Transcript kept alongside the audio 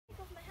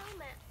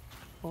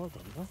Hold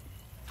on, though.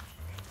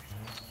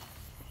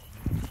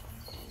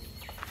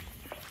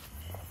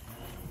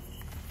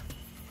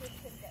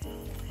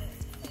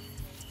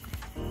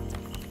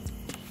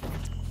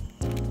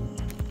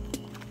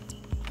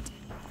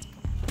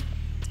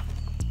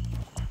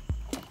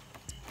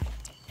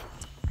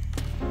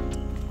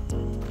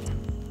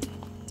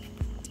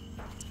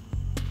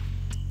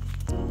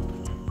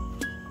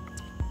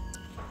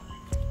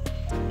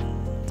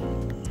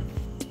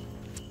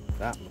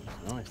 That looks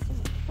nice, doesn't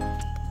it?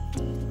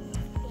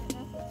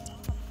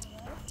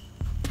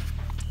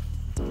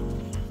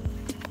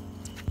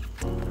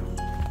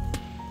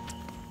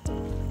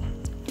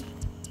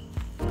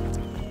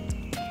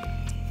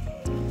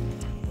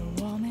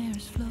 The warm air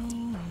is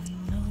flowing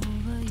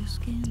over your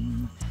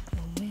skin.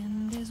 The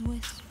wind is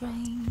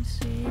whispering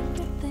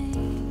secret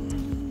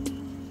things.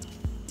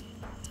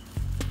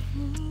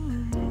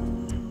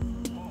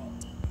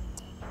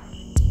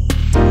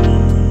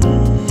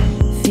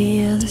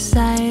 Feel the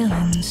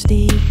silence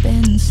deep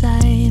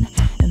inside.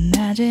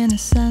 Imagine a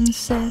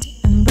sunset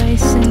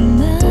embracing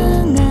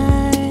the night.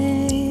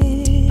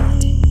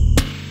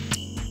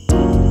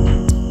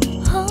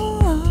 Oh,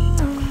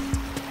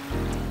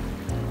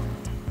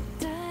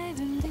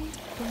 diving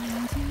deep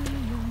into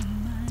your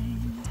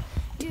mind,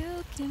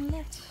 you can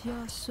let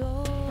your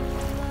soul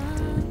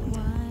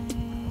unwind.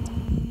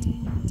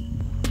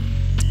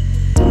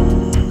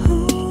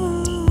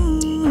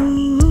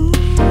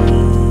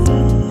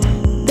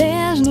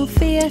 There's no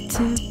fear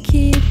to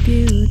keep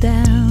you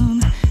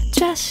down.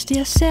 Trust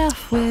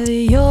yourself with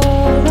your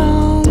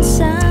own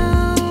sound.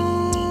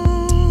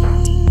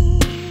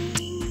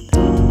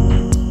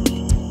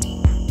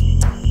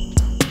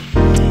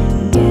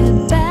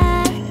 Get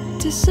back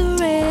to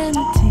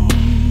serenity.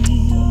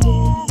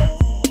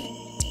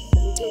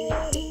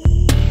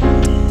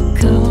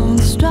 Come on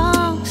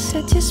strong,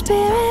 set your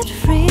spirit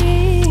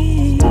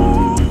free.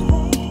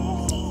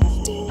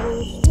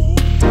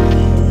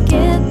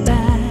 Get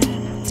back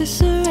to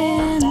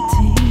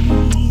serenity.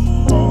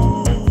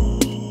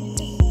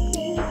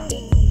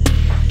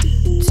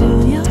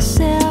 Tune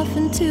yourself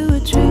into a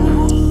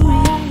true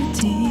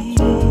reality.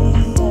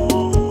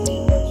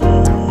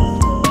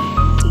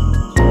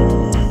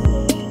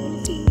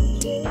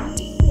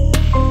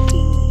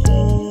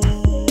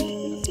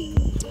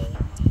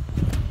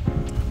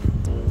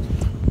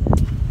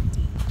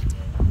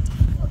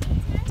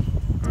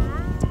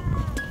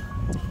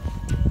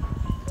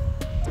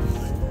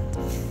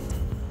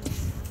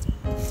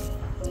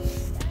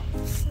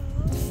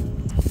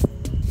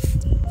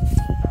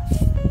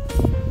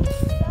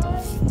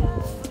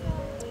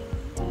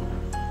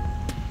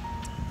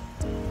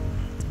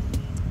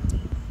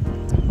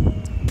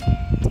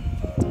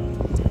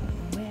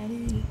 Where do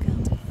you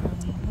come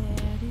from?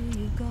 Where do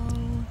you go?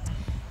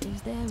 Is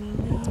there a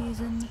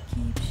reason that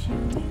keeps you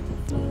in the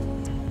flow?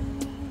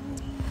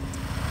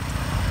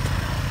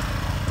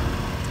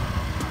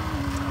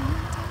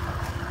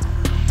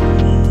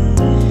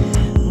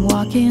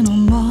 Walking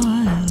on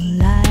water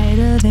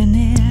lighter than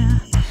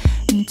air,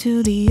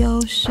 into the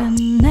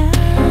ocean now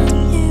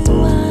you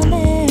are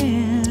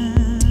there.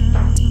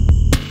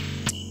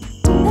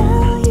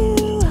 Now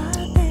you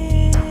are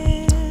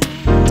there.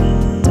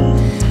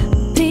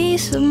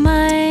 Peace of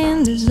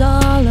mind is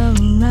all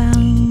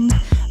around,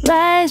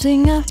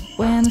 rising up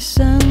when the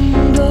sun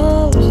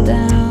goes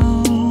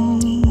down.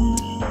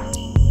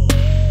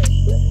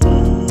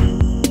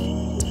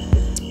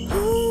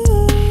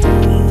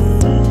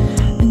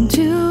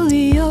 Into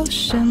the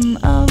ocean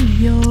of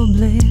your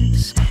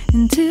bliss,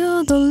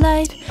 into the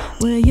light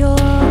where your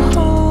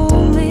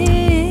home is.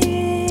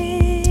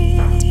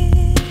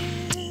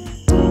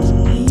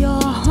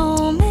 Your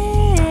home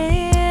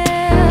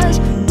is.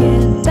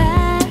 Get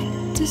back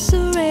to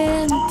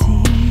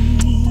serenity.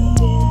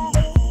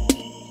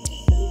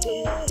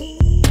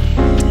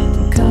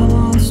 Come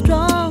on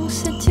strong,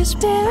 set your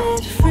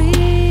spirit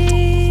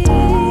free.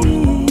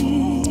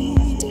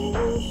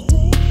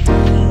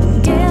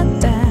 Get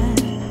back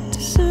to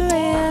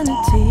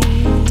serenity.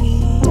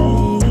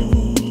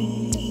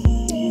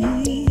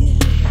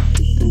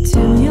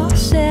 Tune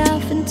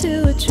yourself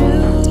into a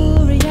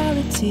true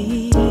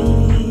reality.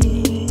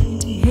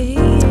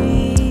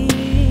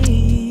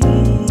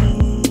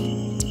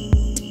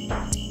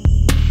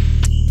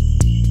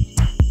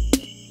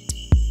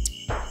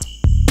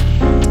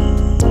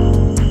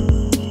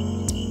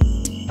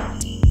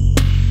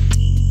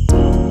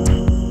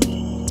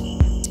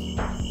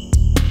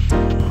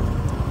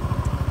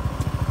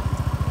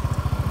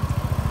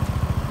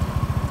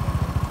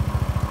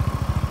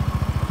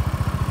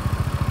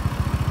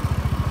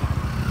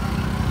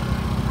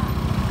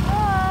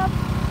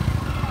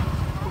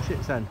 Push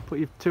it, Sen. Put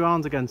your two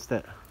arms against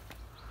it.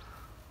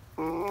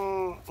 I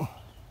thought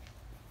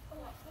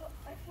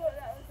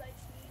that was like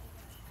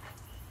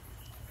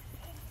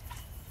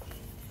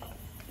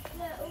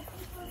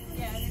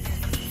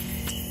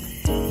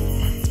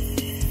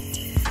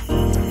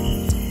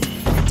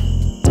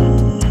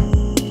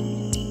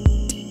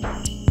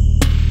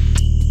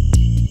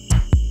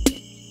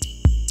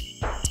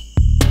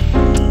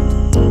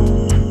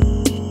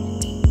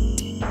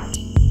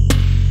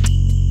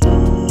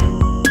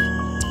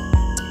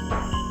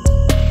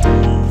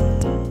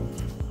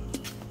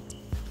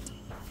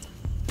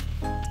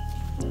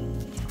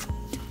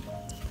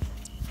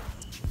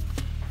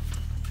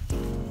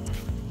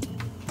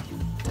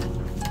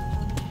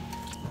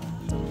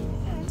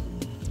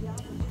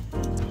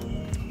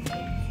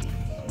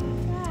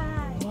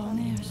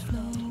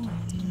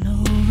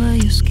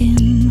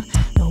skin.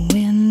 The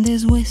wind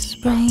is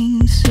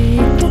whispering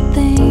secret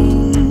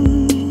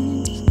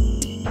things.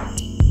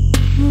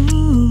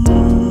 Ooh.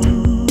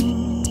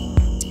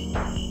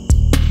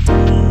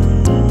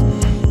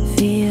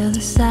 Feel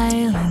the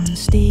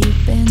silence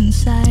deep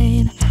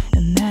inside.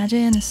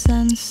 Imagine a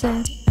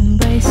sunset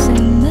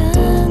embracing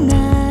the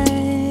night.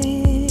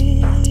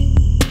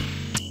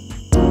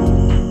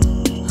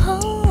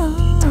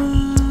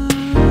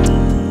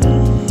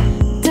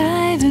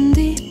 Diving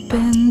deep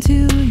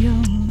into your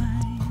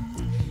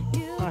mind.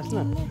 You Nice,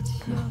 isn't it?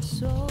 let your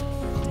soul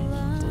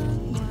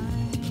unwind.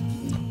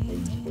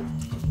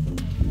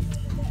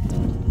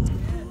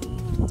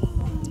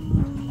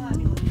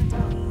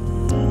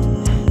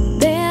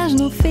 There's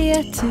no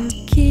fear to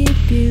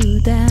keep you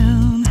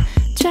down.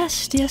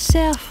 Trust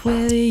yourself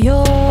with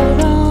your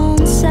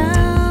own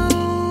sound.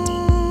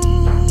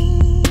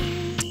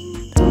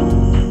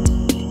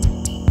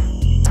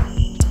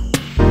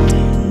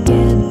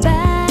 Get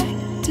back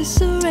to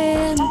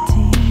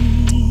serenity.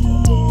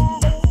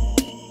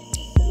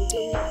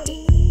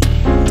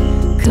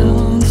 Come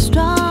on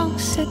strong,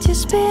 set your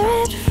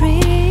spirit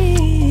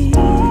free.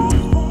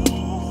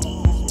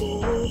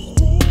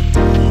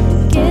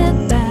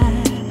 Get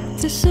back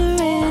to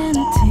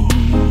serenity.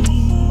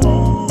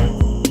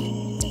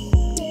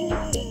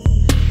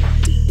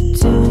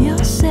 Tune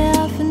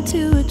yourself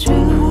into a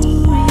true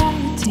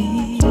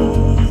reality.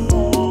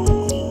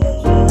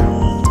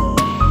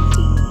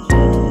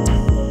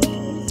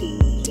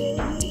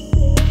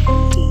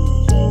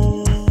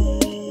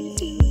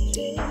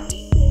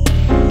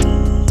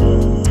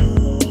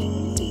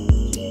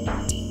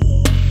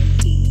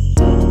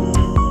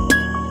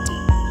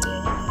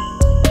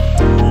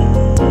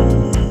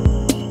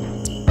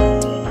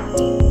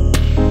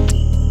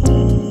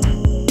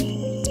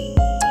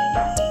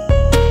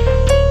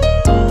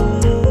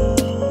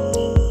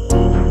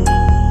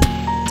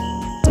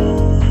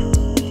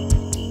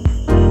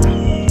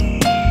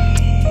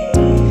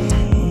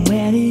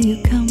 Where do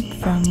you come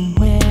from?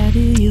 Where do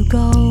you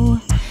go?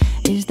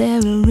 Is there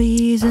a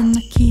reason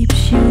that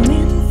keeps you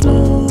in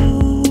flow?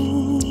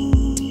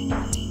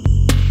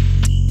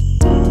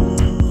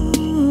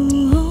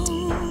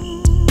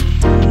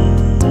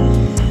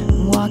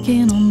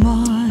 Walking on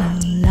water,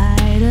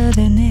 lighter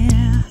than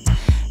air,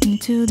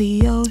 into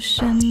the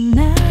ocean.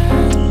 Now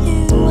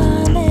you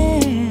are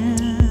there.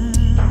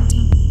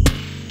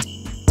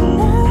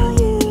 Now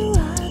you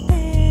are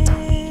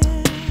there.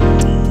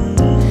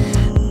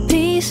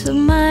 Peace of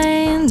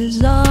mind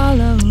is all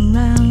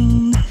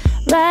around,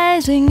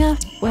 rising up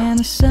when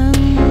the sun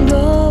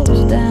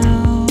goes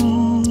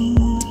down.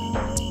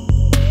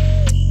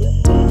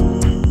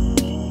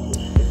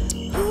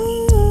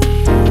 Ooh.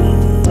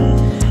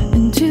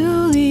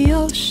 Into the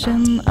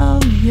ocean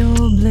of your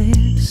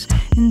bliss,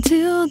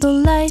 into the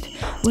light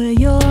where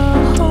you're